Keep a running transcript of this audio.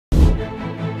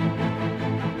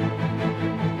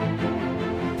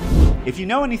If you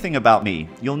know anything about me,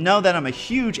 you'll know that I'm a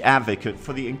huge advocate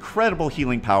for the incredible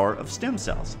healing power of stem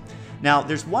cells. Now,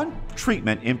 there's one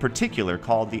treatment in particular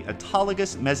called the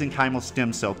autologous mesenchymal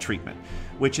stem cell treatment,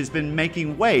 which has been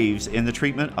making waves in the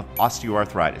treatment of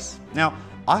osteoarthritis. Now,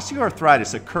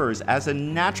 osteoarthritis occurs as a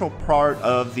natural part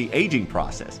of the aging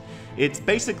process. It's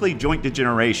basically joint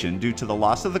degeneration due to the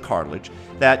loss of the cartilage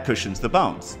that cushions the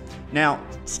bones. Now,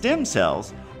 stem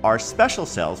cells are special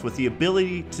cells with the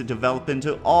ability to develop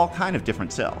into all kinds of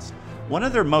different cells. One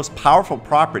of their most powerful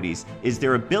properties is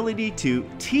their ability to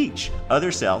teach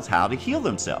other cells how to heal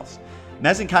themselves.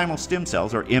 Mesenchymal stem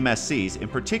cells, or MSCs, in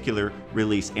particular,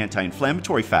 release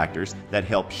anti-inflammatory factors that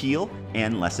help heal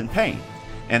and lessen pain.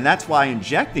 And that's why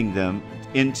injecting them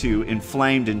into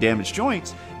inflamed and damaged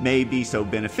joints may be so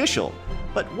beneficial.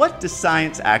 But what does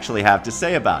science actually have to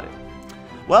say about it?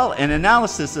 Well, an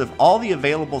analysis of all the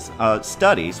available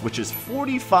studies, which is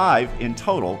 45 in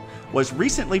total, was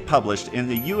recently published in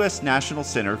the U.S. National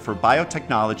Center for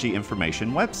Biotechnology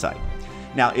Information website.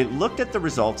 Now, it looked at the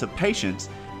results of patients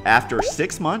after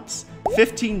 6 months,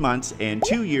 15 months, and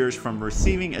 2 years from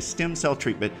receiving a stem cell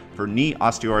treatment for knee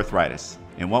osteoarthritis.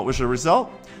 And what was the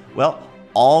result? Well,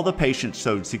 all the patients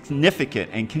showed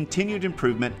significant and continued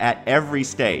improvement at every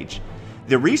stage.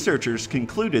 The researchers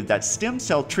concluded that stem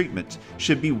cell treatments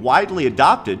should be widely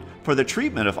adopted for the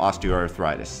treatment of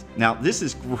osteoarthritis. Now, this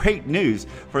is great news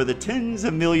for the tens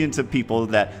of millions of people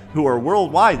who are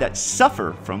worldwide that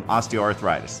suffer from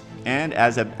osteoarthritis. And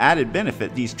as an added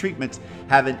benefit, these treatments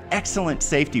have an excellent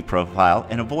safety profile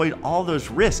and avoid all those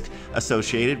risks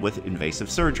associated with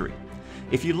invasive surgery.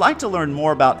 If you'd like to learn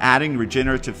more about adding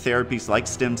regenerative therapies like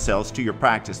stem cells to your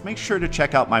practice, make sure to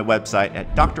check out my website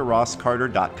at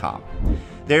drrosscarter.com.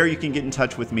 There you can get in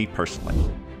touch with me personally.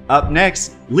 Up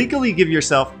next, legally give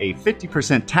yourself a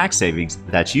 50% tax savings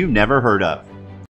that you've never heard of.